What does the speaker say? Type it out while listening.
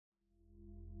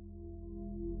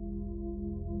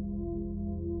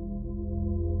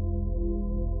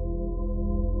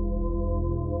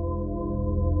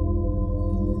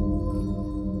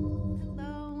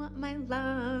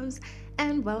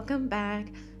and welcome back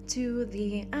to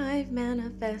the I've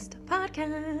Manifest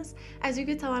podcast. As you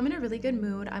can tell, I'm in a really good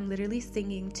mood. I'm literally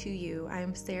singing to you.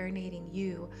 I'm serenading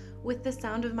you with the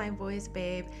sound of my voice,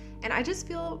 babe. And I just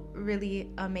feel really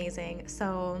amazing.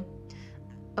 So,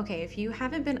 okay, if you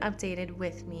haven't been updated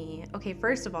with me, okay,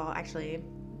 first of all, actually,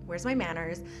 where's my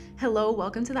manners? Hello,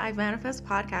 welcome to the I've Manifest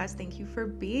podcast. Thank you for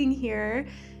being here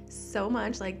so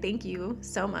much. Thank you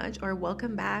so much, or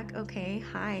welcome back. Okay,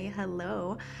 hi,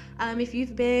 hello. If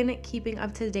you've been keeping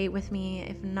up to date with me,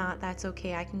 if not, that's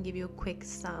okay. I can give you a quick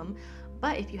sum.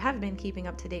 But if you have been keeping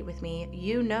up to date with me,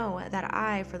 you know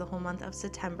that for the whole month of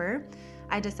September,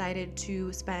 I decided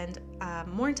to spend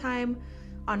more time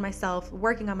on myself,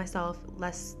 working on myself,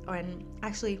 let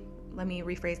me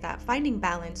rephrase that, finding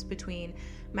balance between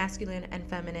masculine and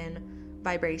feminine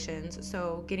vibrations.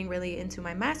 So getting really into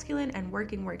my masculine and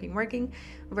working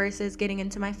versus getting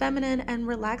into my feminine and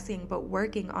relaxing, but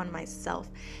working on myself.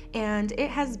 And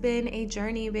it has been a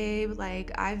journey, babe.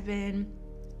 I've been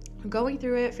going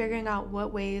through it, figuring out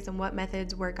what ways and what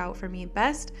methods work out for me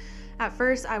best. At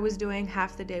first, I was doing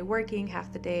half the day working,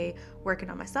 half the day working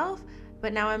on myself.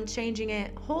 But now I'm changing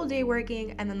it, whole day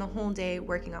working and then the whole day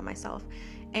working on myself.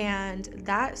 And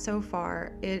that so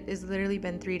far, it has literally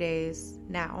been 3 days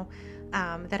now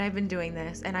that I've been doing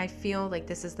this. And I feel like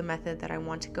this is the method that I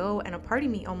want to go. And a part of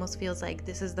me almost feels like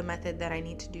this is the method that I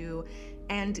need to do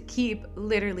and keep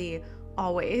literally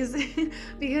always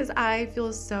because I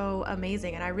feel so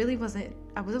amazing. And I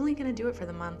was only going to do it for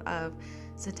the month of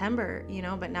September,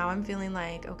 but now I'm feeling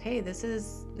like, okay, this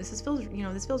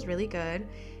feels really good.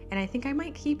 And I think I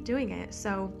might keep doing it.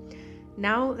 So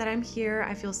now that I'm here,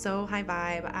 I feel so high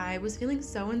vibe. I was feeling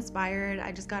so inspired.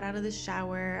 I just got out of the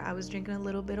shower. I was drinking a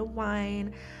little bit of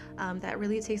wine that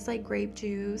really tastes like grape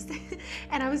juice.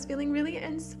 And I was feeling really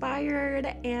inspired.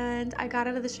 And I got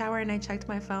out of the shower and I checked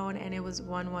my phone and it was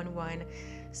 111.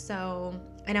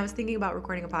 And I was thinking about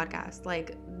recording a podcast.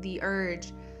 The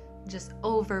urge just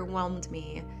overwhelmed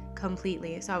me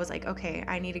completely. So I was like, okay,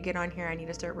 I need to get on here. I need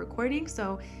to start recording.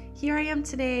 So here I am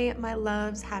today, my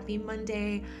loves. Happy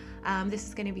Monday. This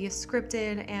is going to be a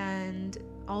scripted and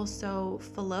also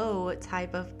flow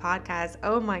type of podcast.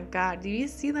 Oh my God. Do you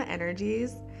see the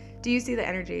energies?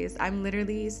 I'm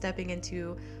literally stepping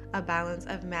into a balance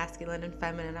of masculine and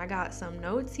feminine. I got some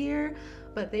notes here,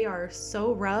 but they are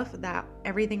so rough that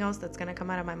everything else that's going to come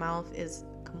out of my mouth is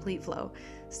complete flow.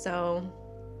 So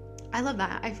I love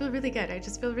that. I feel really good. I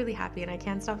just feel really happy and I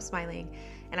can't stop smiling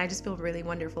and I just feel really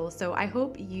wonderful. So I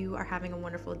hope you are having a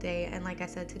wonderful day. And like I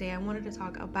said, today I wanted to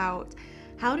talk about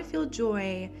how to feel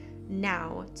joy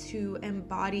now to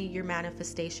embody your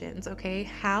manifestations, okay?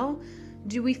 How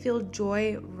do we feel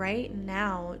joy right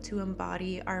now to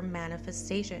embody our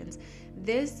manifestations?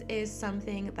 This is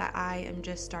something that I am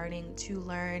just starting to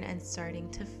learn and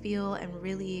starting to feel and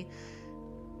really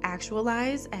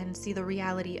actualize and see the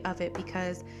reality of it,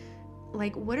 because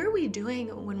what are we doing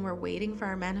when we're waiting for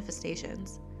our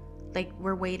manifestations?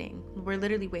 We're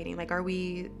literally waiting. Are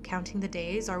we counting the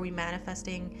days? Are we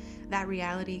manifesting that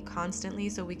reality constantly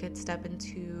so we could step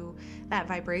into that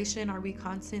vibration? Are we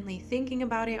constantly thinking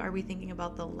about it? Are we thinking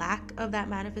about the lack of that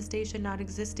manifestation not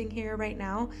existing here right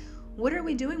now? What are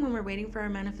we doing when we're waiting for our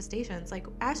manifestations?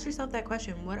 Ask yourself that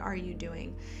question. What are you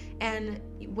doing? And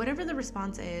whatever the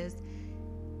response is,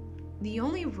 the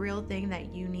only real thing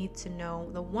that you need to know,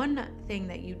 the one thing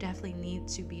that you definitely need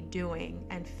to be doing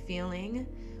and feeling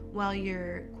while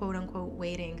you're quote unquote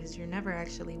waiting, because you're never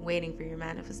actually waiting for your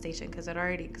manifestation because it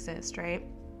already exists, right?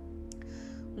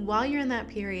 While you're in that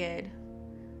period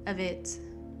of it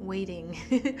waiting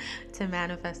to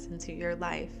manifest into your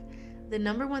life, the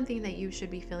number one thing that you should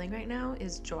be feeling right now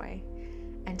is joy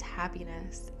and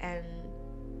happiness and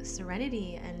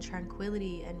serenity and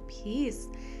tranquility and peace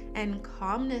and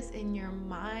calmness in your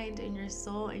mind, in your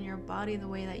soul, in your body, the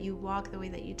way that you walk, the way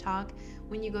that you talk.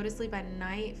 When you go to sleep at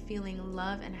night, feeling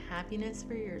love and happiness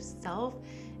for yourself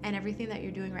and everything that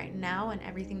you're doing right now and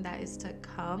everything that is to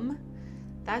come.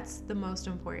 That's the most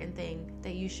important thing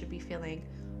that you should be feeling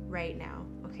right now,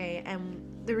 okay? And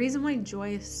the reason why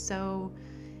joy is so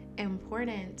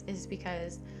important is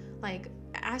because,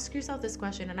 ask yourself this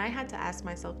question, and I had to ask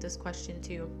myself this question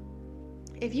too.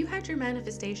 If you had your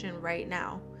manifestation right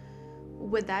now,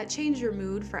 would that change your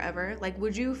mood forever?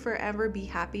 Would you forever be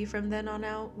happy from then on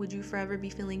out? Would you forever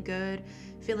be feeling good,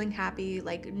 feeling happy?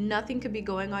 Nothing could be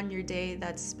going on your day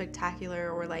that's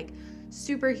spectacular or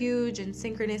super huge and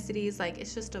synchronicities.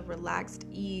 It's just a relaxed,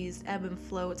 ease, ebb and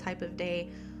flow type of day.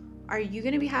 Are you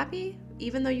going to be happy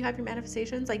even though you have your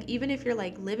manifestations? Even if you're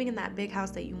living in that big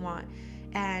house that you want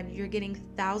and you're getting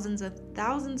thousands of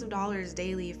dollars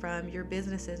daily from your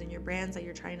businesses and your brands that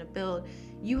you're trying to build.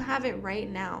 You have it right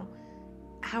now.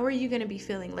 How are you going to be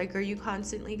feeling? Like, are you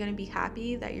constantly going to be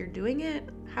happy that you're doing it?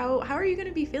 How are you going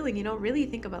to be feeling? Really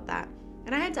think about that.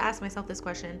 And I had to ask myself this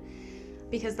question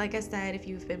because, like I said, if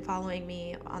you've been following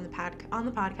me on the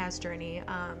podcast journey,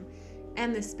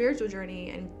 and the spiritual journey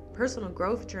and personal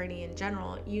growth journey in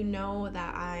general, you know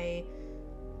that I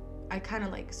kind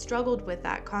of like struggled with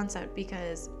that concept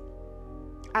because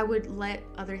I would let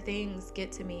other things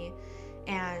get to me,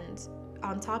 and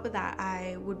on top of that,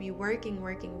 I would be working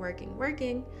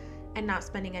and not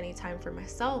spending any time for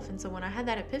myself. And so when I had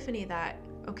that epiphany that,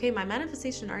 okay, my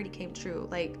manifestation already came true,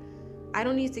 like I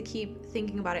don't need to keep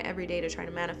thinking about it every day to try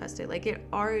to manifest it. Like it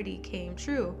already came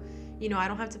true. I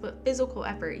don't have to put physical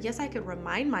effort. Yes, I could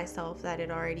remind myself that it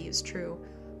already is true,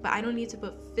 but I don't need to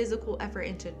put physical effort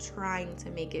into trying to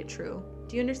make it true.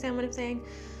 Do you understand what I'm saying?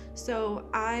 So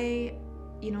I,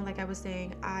 like I was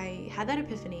saying, I had that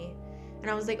epiphany and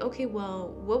I was like, okay, well,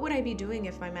 what would I be doing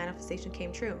if my manifestation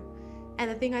came true? And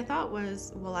the thing I thought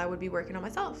was, well, I would be working on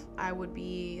myself. I would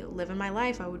be living my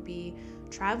life. I would be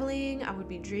traveling. I would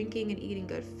be drinking and eating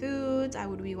good foods. I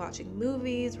would be watching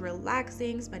movies,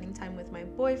 relaxing, spending time with my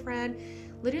boyfriend,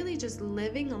 literally just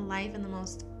living a life in the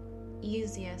most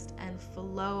easiest and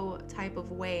flow type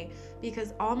of way,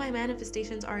 because all my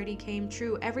manifestations already came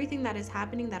true. Everything that is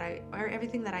happening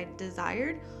everything that I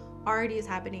desired already is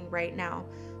happening right now.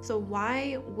 So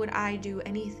why would I do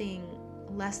anything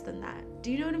less than that?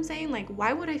 Do you know what I'm saying? Like,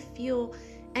 why would I feel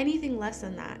anything less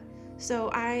than that? So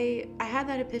I had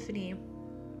that epiphany,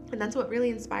 and that's what really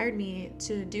inspired me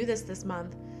to do this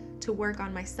month, to work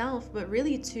on myself, but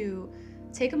really to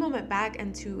take a moment back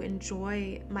and to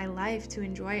enjoy my life, to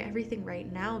enjoy everything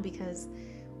right now. Because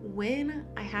when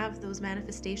I have those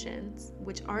manifestations,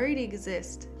 which already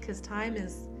exist, because time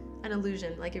is an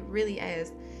illusion, like it really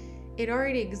is, it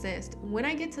already exists. When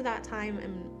I get to that time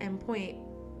and point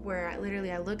where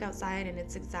I look outside and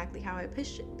it's exactly how I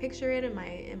picture it in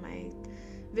my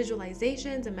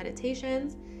visualizations and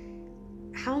meditations,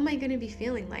 how am I going to be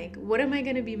feeling? Like, what am I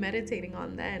going to be meditating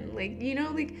on then?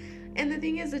 And the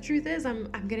thing is, the truth is, I'm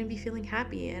going to be feeling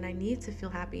happy, and I need to feel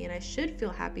happy, and I should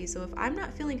feel happy. So if I'm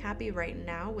not feeling happy right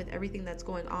now with everything that's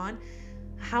going on,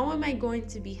 how am I going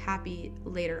to be happy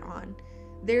later on?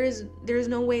 There's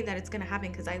no way that it's going to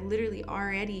happen, because I literally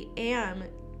already am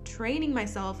training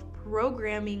myself,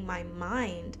 programming my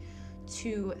mind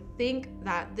to think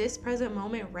that this present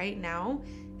moment right now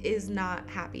is not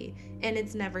happy, and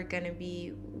it's never going to be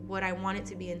what I want it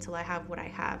to be until I have what I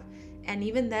have. And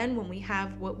even then, when we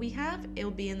have what we have,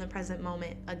 it'll be in the present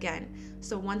moment again.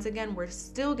 So once again, we're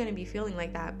still going to be feeling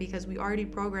like that because we already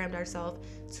programmed ourselves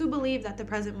to believe that the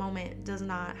present moment does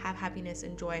not have happiness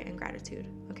and joy and gratitude.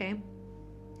 Okay?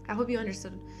 I hope you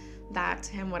understood that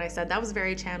and what I said. That was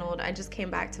very channeled. I just came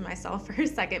back to myself for a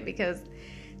second because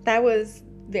that was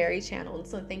very channeled.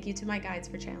 So thank you to my guides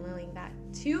for channeling that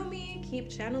to me.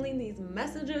 Keep channeling these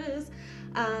messages.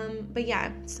 But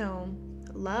yeah, so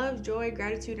love, joy,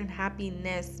 gratitude, and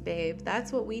happiness, babe.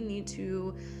 That's what we need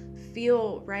to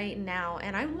feel right now.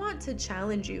 And I want to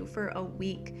challenge you for a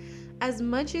week. As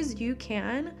much as you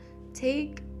can,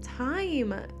 take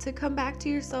time to come back to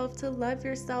yourself, to love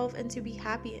yourself, and to be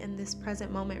happy in this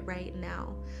present moment right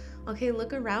now. Okay,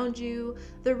 look around you,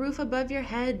 the roof above your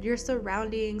head, your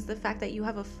surroundings, the fact that you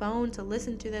have a phone to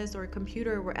listen to this, or a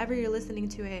computer, wherever you're listening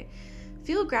to it.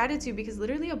 Feel gratitude, because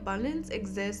literally abundance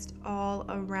exists all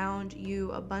around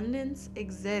you. Abundance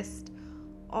exists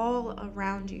all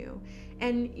around you.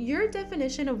 And your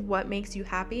definition of what makes you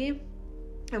happy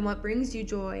and what brings you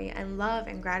joy and love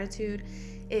and gratitude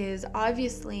is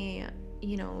obviously,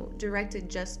 directed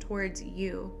just towards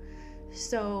you.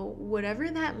 So whatever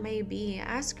that may be,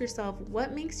 ask yourself,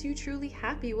 what makes you truly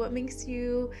happy? What makes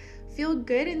you feel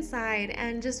good inside?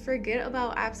 And just forget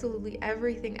about absolutely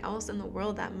everything else in the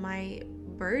world that might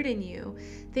burden you.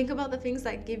 Think about the things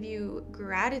that give you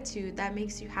gratitude, that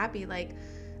makes you happy. Like,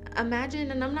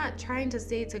 imagine, and I'm not trying to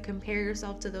say to compare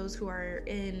yourself to those who are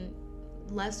in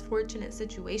less fortunate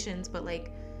situations, but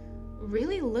like,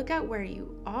 really look at where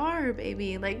you are,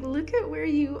 baby. Like, look at where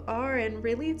you are and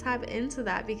really tap into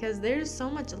that, because there's so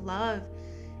much love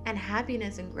and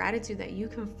happiness and gratitude that you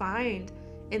can find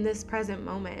in this present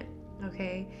moment.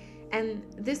 Okay? And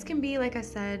this can be, like I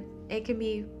said, it can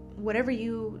be whatever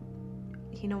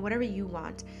whatever you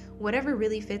want, whatever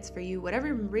really fits for you,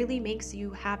 whatever really makes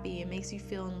you happy and makes you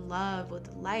feel in love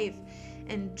with life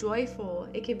and joyful.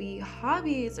 It could be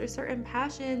hobbies or certain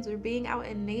passions, or being out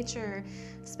in nature,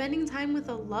 spending time with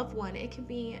a loved one. It could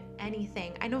be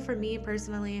anything. I know for me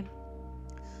personally,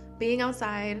 being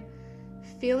outside,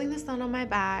 feeling the sun on my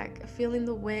back, feeling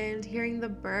the wind, hearing the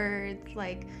birds,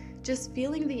 like just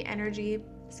feeling the energy,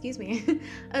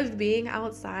 of being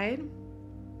outside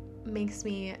makes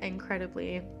me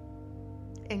incredibly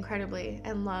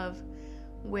in love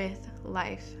with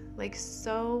life. Like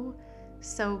so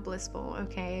blissful,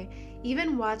 okay?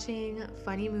 Even watching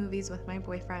funny movies with my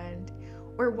boyfriend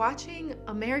or watching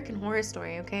American Horror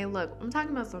Story, okay? Look, I'm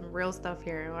talking about some real stuff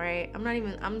here, all right?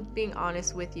 I'm being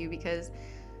honest with you because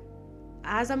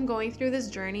as I'm going through this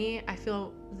journey, I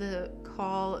feel the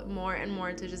call more and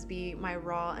more to just be my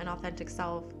raw and authentic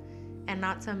self and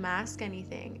not to mask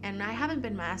anything. And I haven't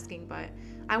been masking, but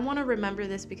I want to remember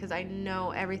this because I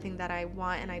know everything that I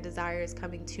want and I desire is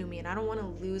coming to me, and I don't want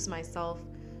to lose myself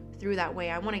through that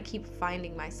way. I want to keep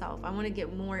finding myself. I want to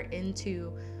get more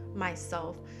into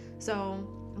myself. So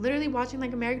literally watching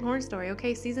like American Horror Story,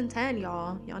 okay, season 10,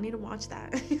 y'all need to watch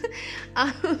that.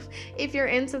 If you're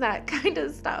into that kind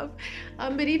of stuff.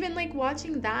 But even like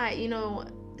watching that,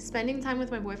 spending time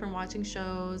with my boyfriend watching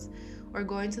shows or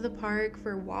going to the park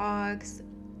for walks,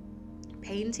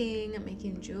 painting,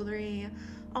 making jewelry,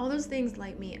 all those things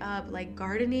light me up. Like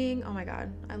gardening, oh my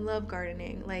god, I love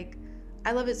gardening. Like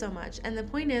I love it so much. And the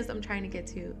point I'm trying to get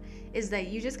to is that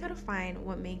you just gotta find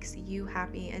what makes you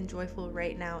happy and joyful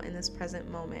right now in this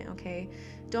present moment, okay?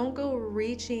 Don't go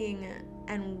reaching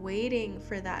and waiting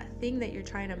for that thing that you're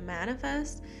trying to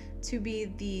manifest to be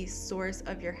the source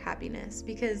of your happiness.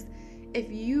 Because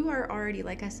if you are already,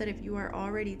 like I said, if you are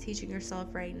already teaching yourself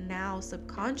right now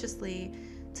subconsciously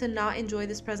to not enjoy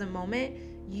this present moment,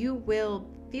 you will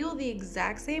feel the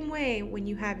exact same way when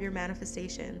you have your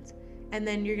manifestations. And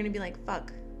then you're going to be like,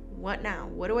 fuck, what now?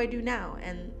 What do I do now?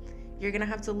 And you're going to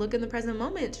have to look in the present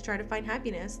moment to try to find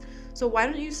happiness. So why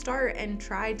don't you start and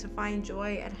try to find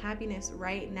joy and happiness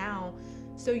right now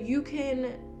so you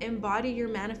can embody your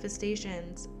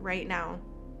manifestations right now.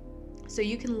 So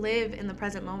you can live in the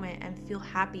present moment and feel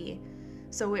happy.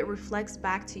 So it reflects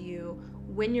back to you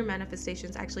when your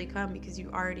manifestations actually come because you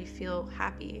already feel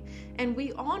happy. And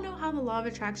we all know how the law of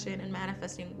attraction and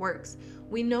manifesting works.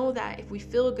 We know that if we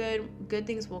feel good, good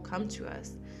things will come to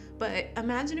us. But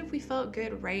imagine if we felt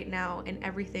good right now in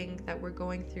everything that we're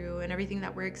going through and everything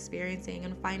that we're experiencing,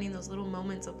 and finding those little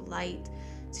moments of light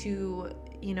to,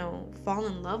 fall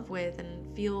in love with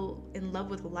and feel in love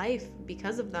with life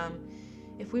because of them.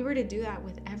 If we were to do that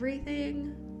with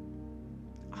everything,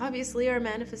 obviously our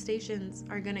manifestations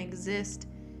are going to exist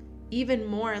even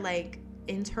more like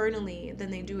internally than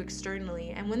they do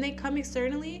externally. And when they come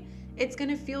externally, it's going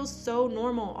to feel so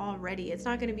normal already. It's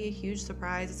not going to be a huge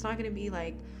surprise. It's not going to be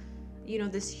like,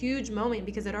 this huge moment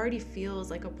because it already feels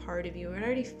like a part of you. It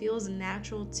already feels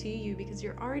natural to you because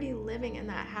you're already living in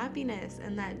that happiness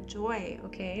and that joy,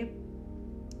 okay?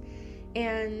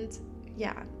 And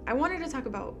yeah, I wanted to talk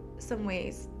about some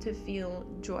ways to feel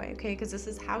joy, okay? Because this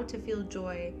is how to feel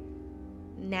joy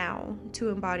now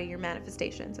to embody your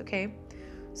manifestations, okay?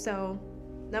 So,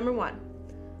 number 1,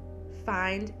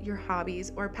 find your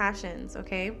hobbies or passions,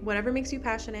 okay? Whatever makes you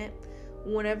passionate,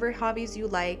 whatever hobbies you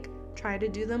like, try to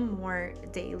do them more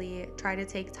daily. Try to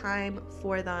take time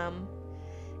for them.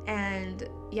 And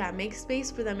yeah, make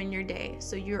space for them in your day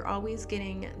so you're always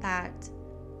getting that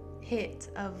hit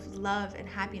of love and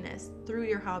happiness through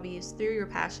your hobbies, through your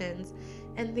passions,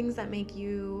 and things that make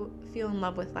you feel in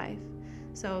love with life.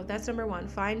 So that's number 1,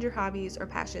 find your hobbies or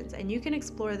passions. And you can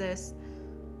explore this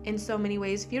in so many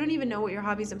ways. If you don't even know what your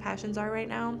hobbies and passions are right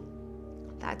now,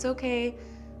 that's okay.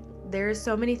 There's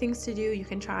so many things to do. You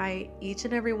can try each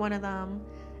and every one of them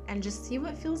and just see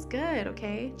what feels good,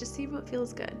 okay? Just see what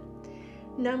feels good.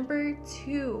 Number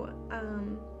 2,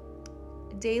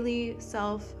 daily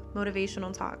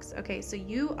self-motivational talks. Okay, so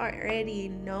you already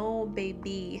know,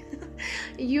 baby.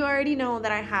 You already know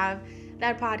that I have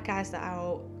that podcast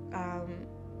out,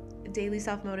 daily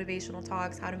self-motivational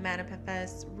talks, how to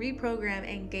manifest,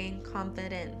 reprogram, and gain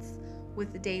confidence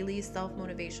with the daily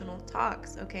self-motivational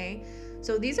talks, okay?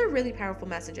 So these are really powerful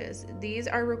messages. These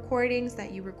are recordings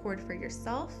that you record for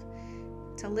yourself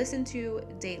to listen to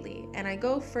daily. And I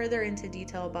go further into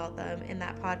detail about them in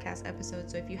that podcast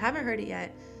episode. So if you haven't heard it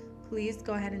yet, please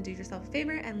go ahead and do yourself a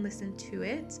favor and listen to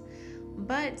it.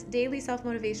 But daily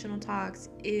self-motivational talks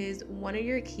is one of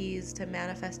your keys to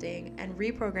manifesting and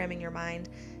reprogramming your mind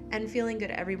and feeling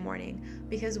good every morning.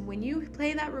 Because when you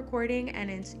play that recording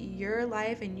and it's your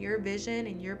life and your vision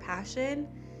and your passion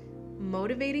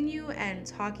motivating you and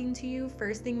talking to you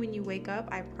first thing when you wake up,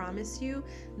 I promise you,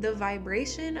 the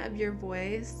vibration of your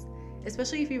voice,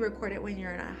 especially if you record it when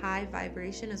you're in a high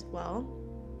vibration as well,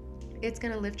 it's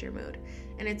going to lift your mood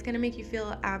and it's going to make you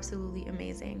feel absolutely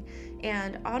amazing.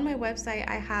 And on my website,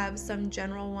 I have some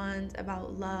general ones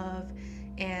about love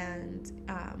and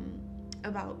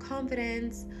about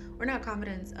confidence, or not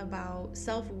confidence, about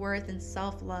self-worth and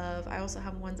self-love. I also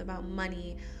have ones about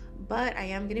money, but I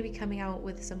am going to be coming out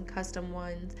with some custom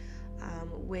ones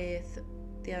with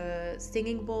the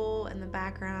singing bowl in the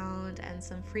background and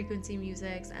some frequency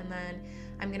musics. And then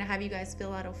I'm going to have you guys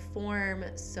fill out a form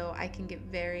so I can get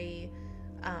very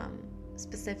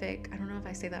specific. I don't know if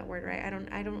I say that word right.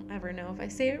 I don't ever know if I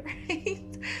say it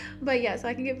right. But yeah, so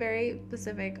I can get very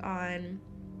specific on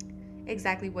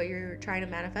exactly what you're trying to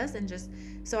manifest, and just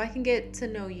so I can get to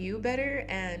know you better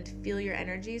and feel your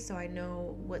energy, so I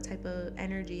know what type of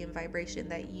energy and vibration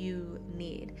that you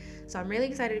need. So I'm really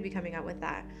excited to be coming out with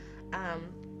that.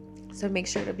 So make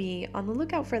sure to be on the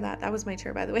lookout for that. That was my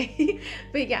chair, by the way.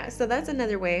 But yeah, so that's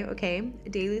another way. Okay,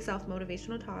 daily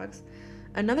self-motivational talks.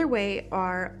 Another way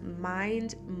are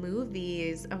mind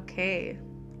movies. Okay,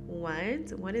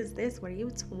 what is this? What are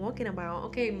you talking about?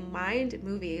 Okay, mind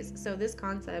movies. So this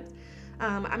concept,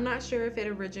 I'm not sure if it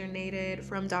originated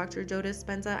from Dr. Joe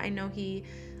Dispenza. I know he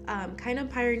kind of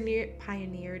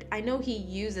pioneered. I know he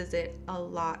uses it a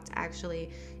lot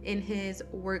actually in his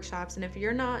workshops. And if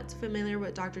you're not familiar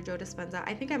with Dr. Joe Dispenza,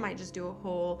 I think I might just do a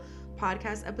whole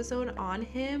podcast episode on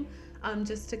him,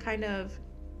 just to kind of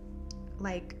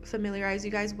like familiarize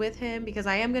you guys with him, because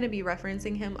I am going to be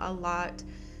referencing him a lot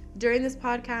during this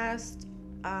podcast,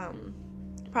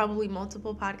 probably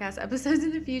multiple podcast episodes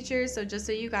in the future. So just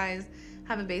so you guys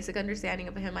have a basic understanding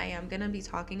of him, I am going to be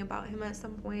talking about him at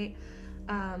some point.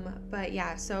 But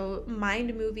yeah, so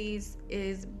mind movies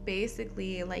is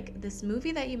basically like this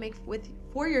movie that you make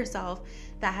for yourself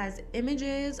that has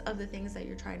images of the things that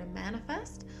you're trying to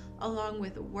manifest, along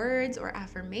with words or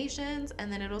affirmations,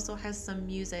 and then it also has some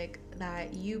music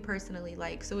that you personally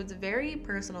like. So it's very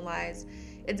personalized,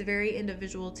 it's very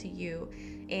individual to you.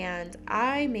 And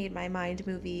I made my mind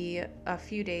movie a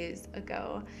few days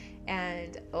ago,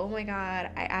 and oh my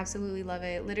god, I absolutely love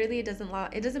it. Literally, it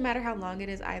doesn't matter how long it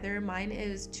is either. Mine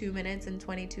is 2 minutes and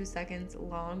 22 seconds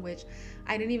long, which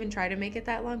I didn't even try to make it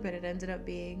that long, but it ended up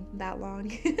being that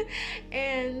long.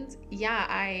 And yeah,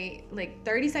 I like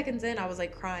 30 seconds in, I was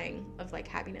like crying of like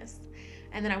happiness,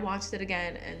 and then I watched it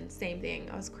again and same thing,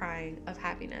 I was crying of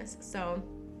happiness. So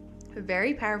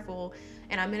very powerful.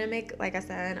 And I'm gonna make, like I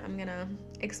said, I'm gonna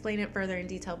explain it further in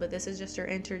detail, but this is just your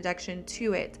introduction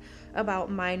to it,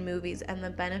 about mind movies and the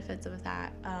benefits of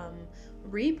that,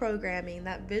 reprogramming,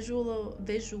 that visual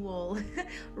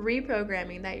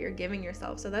reprogramming that you're giving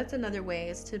yourself. So that's another way,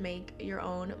 is to make your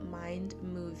own mind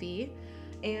movie.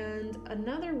 And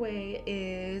another way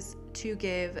is to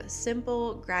give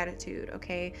simple gratitude.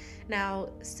 Okay, now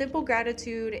simple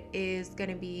gratitude is going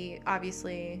to be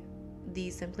obviously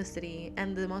the simplicity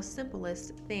and the most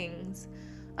simplest things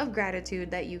of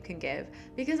gratitude that you can give,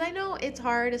 because I know it's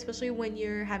hard, especially when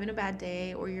you're having a bad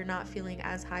day or you're not feeling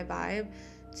as high vibe,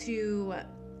 to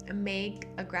make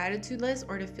a gratitude list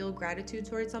or to feel gratitude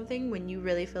towards something when you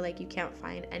really feel like you can't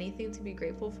find anything to be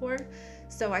grateful for.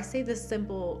 So I say this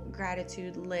simple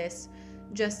gratitude list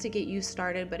just to get you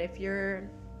started. But if you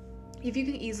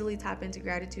can easily tap into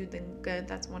gratitude, then good,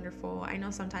 that's wonderful. I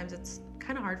know sometimes it's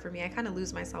kind of hard for me. I kind of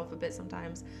lose myself a bit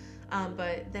sometimes,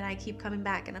 but then I keep coming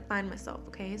back and I find myself.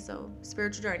 Okay, so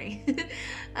spiritual journey.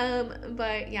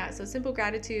 But yeah, so simple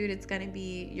gratitude, it's going to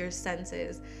be your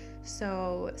senses.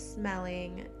 So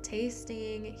smelling,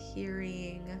 tasting,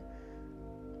 hearing.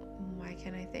 Why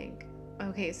can't I think?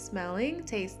 Okay, smelling,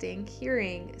 tasting,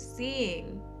 hearing,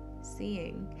 seeing,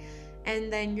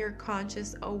 and then your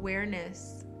conscious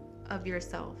awareness of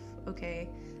yourself. Okay,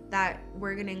 that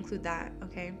we're going to include that.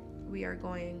 Okay, we are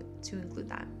going to include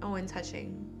that. Oh, and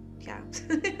touching. Yeah.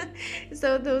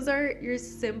 So those are your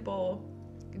simple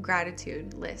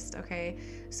gratitude list. Okay,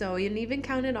 so you can even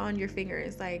count it on your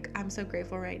fingers. Like, I'm so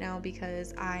grateful right now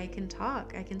because I can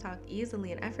talk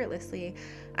easily and effortlessly.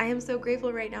 I am so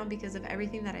grateful right now because of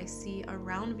everything that I see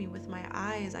around me with my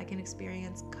eyes. I can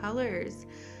experience colors.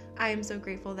 I am so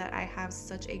grateful that I have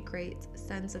such a great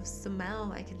sense of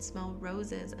smell. I can smell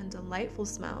roses and delightful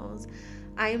smells.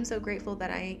 I am so grateful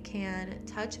that I can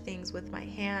touch things with my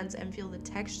hands and feel the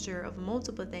texture of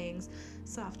multiple things.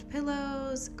 Soft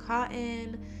pillows,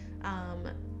 cotton,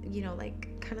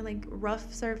 like kind of like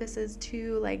rough surfaces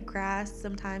too, like grass.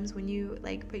 Sometimes when you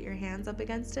like put your hands up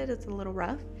against it, it's a little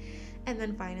rough. And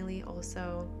then finally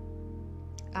also,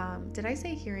 did I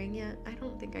say hearing yet? I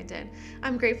don't think I did.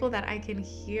 I'm grateful that I can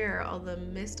hear all the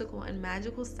mystical and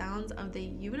magical sounds of the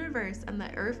universe and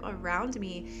the earth around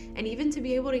me. And even to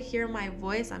be able to hear my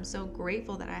voice, I'm so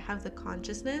grateful that I have the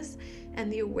consciousness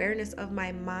and the awareness of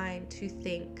my mind to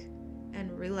think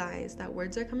and realize that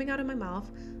words are coming out of my mouth.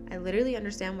 I literally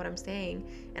understand what I'm saying,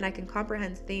 and I can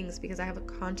comprehend things because I have a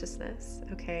consciousness,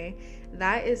 okay?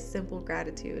 That is simple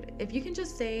gratitude. If you can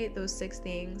just say those 6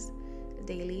 things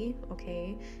daily,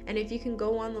 okay? And if you can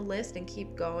go on the list and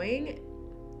keep going,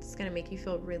 it's gonna make you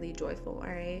feel really joyful, all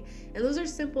right? And those are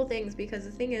simple things, because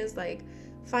the thing is, like,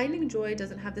 finding joy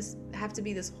doesn't have to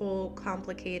be this whole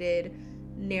complicated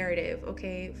narrative,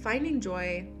 okay? Finding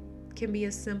joy can be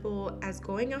as simple as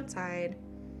going outside,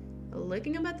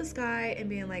 looking up at the sky and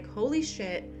being like, holy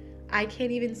shit, I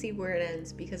can't even see where it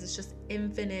ends, because it's just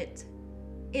infinite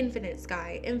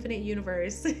sky, infinite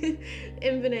universe,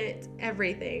 infinite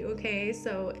everything, okay?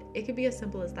 So it could be as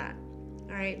simple as that,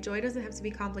 all right? Joy doesn't have to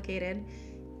be complicated.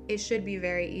 It should be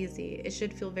very easy. It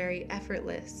should feel very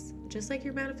effortless, just like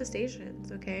your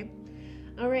manifestations, okay?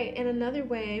 All right, and another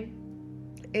way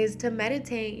is to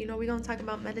meditate. You know, we're going to talk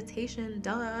about meditation,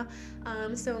 duh.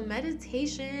 So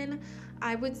meditation,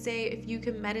 I would say if you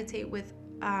can meditate with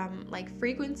like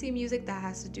frequency music that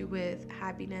has to do with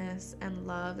happiness and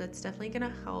love, that's definitely going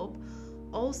to help.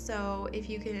 Also, if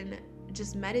you can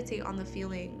just meditate on the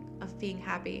feeling of being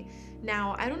happy.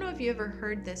 Now, I don't know if you ever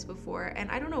heard this before,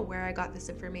 and I don't know where I got this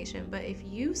information, but if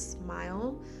you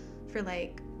smile for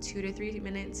like 2 to 3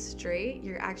 minutes straight,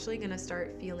 you're actually gonna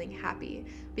start feeling happy,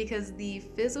 because the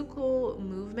physical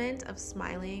movement of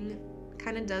smiling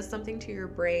kind of does something to your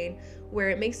brain where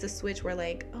it makes the switch where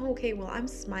like, oh, okay, well, I'm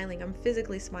smiling, I'm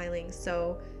physically smiling,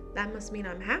 so that must mean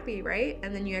I'm happy, right?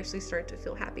 And then you actually start to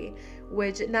feel happy,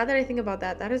 which, now that I think about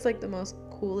that, that is like the most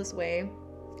coolest way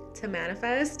to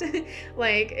manifest.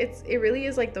 Like it really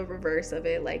is like the reverse of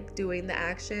it, like doing the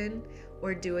action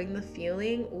or doing the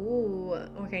feeling. Ooh,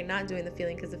 okay, not doing the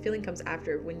feeling, because the feeling comes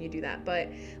after when you do that, but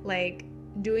like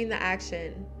doing the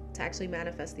action to actually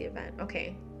manifest the event.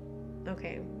 Okay,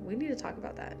 we need to talk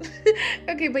about that.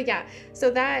 Okay, but yeah, so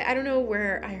that, I don't know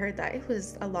where I heard that. It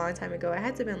was a long time ago. I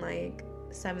had to have been like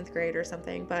 7th grade or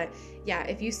something. But yeah,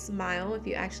 if you smile, if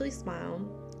you actually smile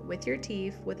with your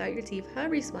teeth, without your teeth,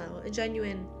 however you smile,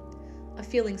 a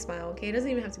feeling smile, okay? It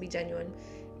doesn't even have to be genuine.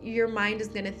 Your mind is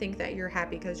going to think that you're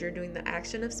happy because you're doing the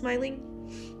action of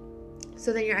smiling.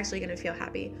 So then you're actually going to feel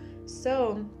happy.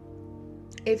 So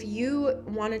if you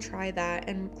want to try that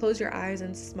and close your eyes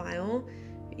and smile,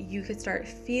 you could start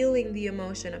feeling the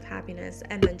emotion of happiness,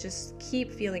 and then just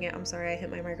keep feeling it. I'm sorry, I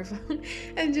hit my microphone.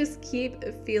 And just keep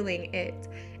feeling it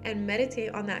and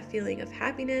meditate on that feeling of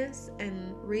happiness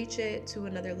and reach it to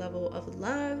another level of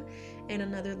love and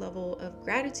another level of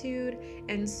gratitude,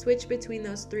 and switch between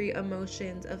those 3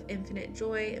 emotions of infinite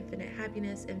joy, infinite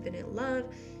happiness, infinite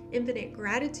love, infinite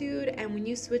gratitude. And when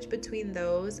you switch between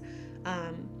those,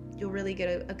 you'll really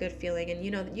get a good feeling. And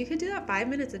you know, you could do that 5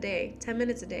 minutes a day, 10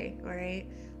 minutes a day, all right?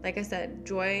 Like I said,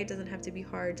 joy doesn't have to be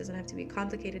hard, doesn't have to be a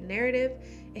complicated narrative.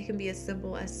 It can be as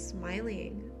simple as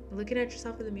smiling, looking at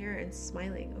yourself in the mirror and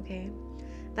smiling, okay?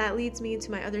 That leads me to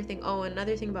my other thing. Oh,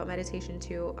 another thing about meditation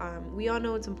too. We all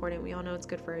know it's important. We all know it's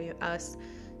good for us.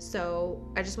 So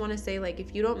I just want to say, like,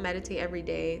 if you don't meditate every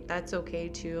day, that's okay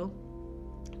too.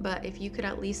 But if you could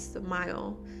at least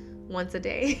smile once a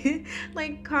day,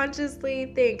 like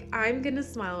consciously think, I'm gonna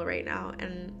smile right now,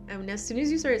 and as soon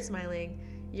as you start smiling,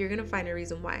 you're gonna find a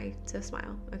reason why to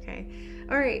smile, okay?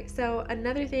 All right, so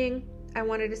another thing I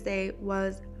wanted to say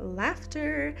was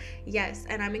laughter. Yes,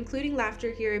 and I'm including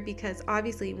laughter here because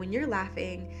obviously when you're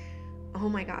laughing, oh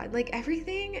my God, like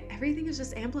everything is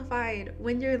just amplified.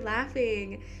 When you're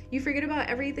laughing, you forget about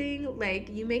everything. Like,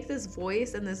 you make this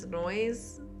voice and this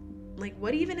noise. Like,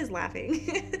 what even is laughing?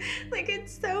 Like,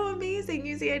 it's so amazing.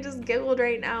 You see, I just giggled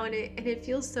right now, and it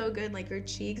feels so good. Like, your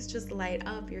cheeks just light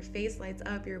up, your face lights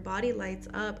up, your body lights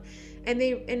up. And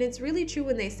it's really true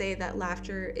when they say that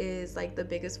laughter is like the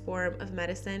biggest form of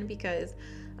medicine, because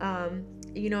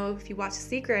you know, if you watch The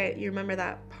Secret, you remember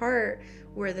that part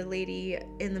where the lady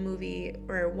in the movie,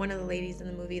 or one of the ladies in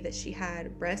the movie, that she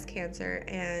had breast cancer,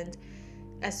 and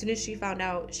as soon as she found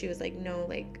out, she was like, no,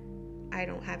 like, I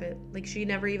don't have it. Like, she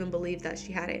never even believed that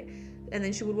she had it. And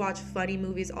then she would watch funny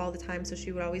movies all the time, so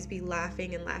she would always be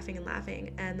laughing and laughing and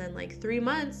laughing. And then like 3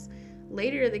 months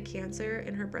later, the cancer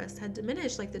in her breast had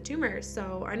diminished, like the tumor.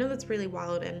 So I know that's really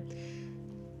wild, and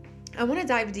I want to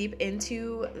dive deep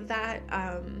into that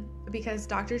because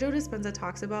Dr. Joe Dispenza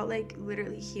talks about like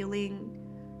literally healing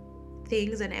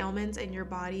things and ailments in your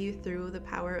body through the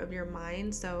power of your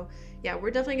mind. So yeah,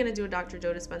 we're definitely going to do a Dr.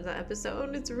 Joe Dispenza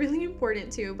episode. It's really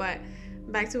important too. But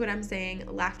back to what I'm saying,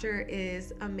 laughter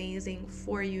is amazing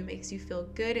for you. It makes you feel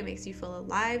good. It makes you feel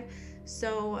alive.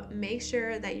 So make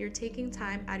sure that you're taking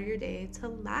time out of your day to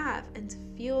laugh and to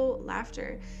feel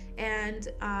laughter. And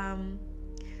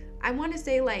I want to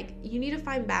say, like, you need to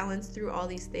find balance through all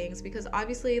these things, because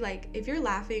obviously, like, if you're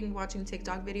laughing watching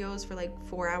TikTok videos for like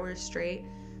 4 hours straight,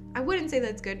 I wouldn't say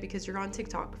that's good because you're on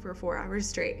TikTok for 4 hours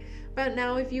straight. But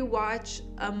now if you watch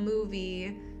a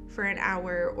movie for an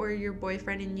hour, or your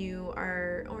boyfriend and you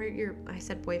are, or your, I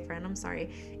said boyfriend, I'm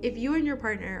sorry. If you and your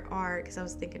partner are, because I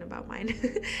was thinking about mine,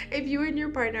 if you and your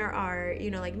partner are,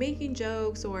 you know, like making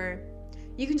jokes, or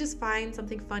you can just find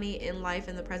something funny in life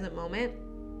in the present moment,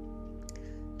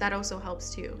 that also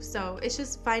helps too. So it's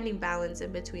just finding balance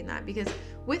in between that, because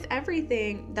with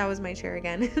everything, that was my chair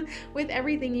again, with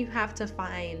everything you have to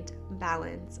find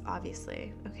balance,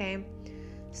 obviously, okay?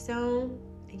 So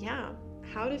yeah,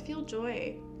 how to feel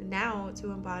joy now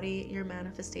to embody your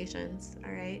manifestations,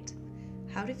 all right?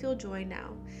 How to feel joy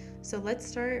now. So let's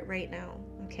start right now,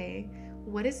 okay?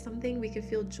 What is something we could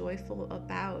feel joyful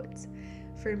about?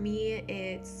 For me,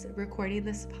 it's recording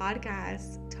this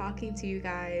podcast, talking to you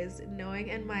guys, knowing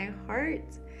in my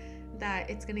heart that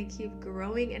it's going to keep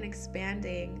growing and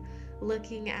expanding,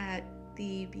 looking at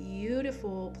the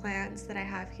beautiful plants that I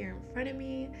have here in front of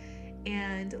me,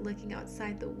 and looking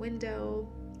outside the window,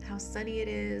 how sunny it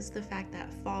is, the fact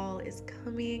that fall is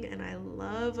coming, and I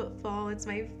love fall. It's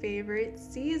my favorite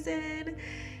season.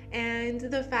 And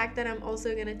the fact that I'm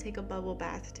also gonna take a bubble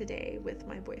bath today with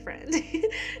my boyfriend.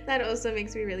 That also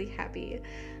makes me really happy.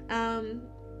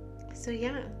 So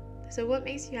yeah. So what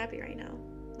makes you happy right now?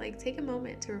 Like, take a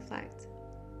moment to reflect.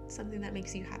 Something that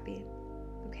makes you happy.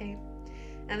 Okay?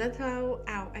 And that's how,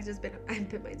 ow, I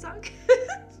bit my tongue.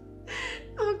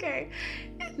 Okay.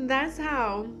 And that's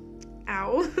how,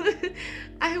 ow,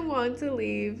 I want to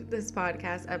leave this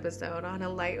podcast episode on a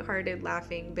lighthearted,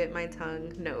 laughing, bit my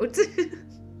tongue note.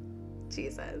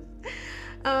 Jesus.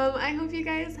 I hope you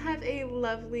guys have a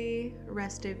lovely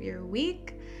rest of your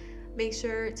week. Make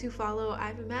sure to follow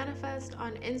I've Manifest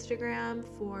on Instagram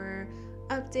for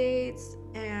updates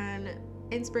and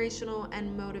inspirational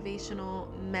and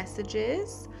motivational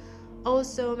messages.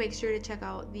 Also, make sure to check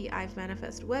out the I've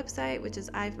Manifest website, which is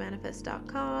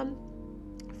ivemanifest.com,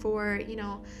 for, you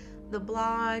know, the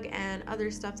blog and other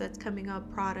stuff that's coming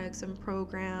up, products and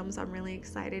programs I'm really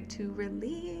excited to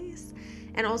release.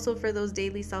 And also for those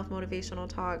daily self-motivational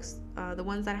talks, the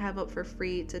ones that I have up for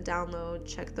free to download,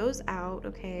 check those out,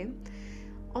 okay?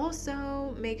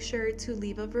 Also, make sure to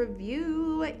leave a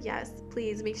review. Yes,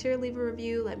 please make sure to leave a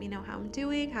review. Let me know how I'm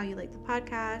doing, how you like the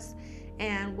podcast,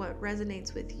 and what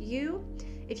resonates with you.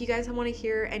 If you guys want to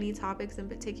hear any topics in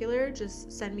particular,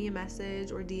 just send me a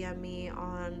message or DM me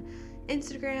on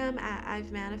Instagram at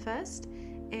I've Manifest.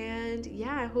 And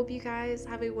yeah, I hope you guys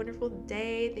have a wonderful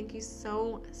day. Thank you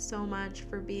so much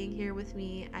for being here with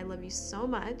me. I love you so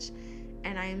much,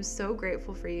 and I am so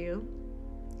grateful for you.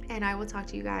 And I will talk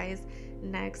to you guys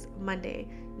next Monday.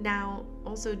 Now,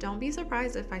 also, don't be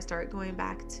surprised if I start going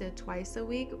back to twice a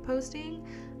week posting.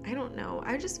 I don't know.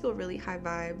 I just feel really high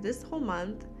vibe. This whole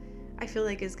month, I feel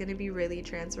like it's going to be really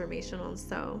transformational.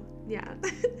 So yeah,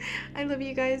 I love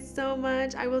you guys so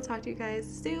much. I will talk to you guys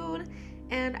soon.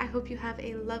 And I hope you have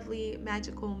a lovely,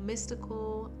 magical,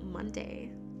 mystical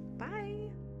Monday. Bye.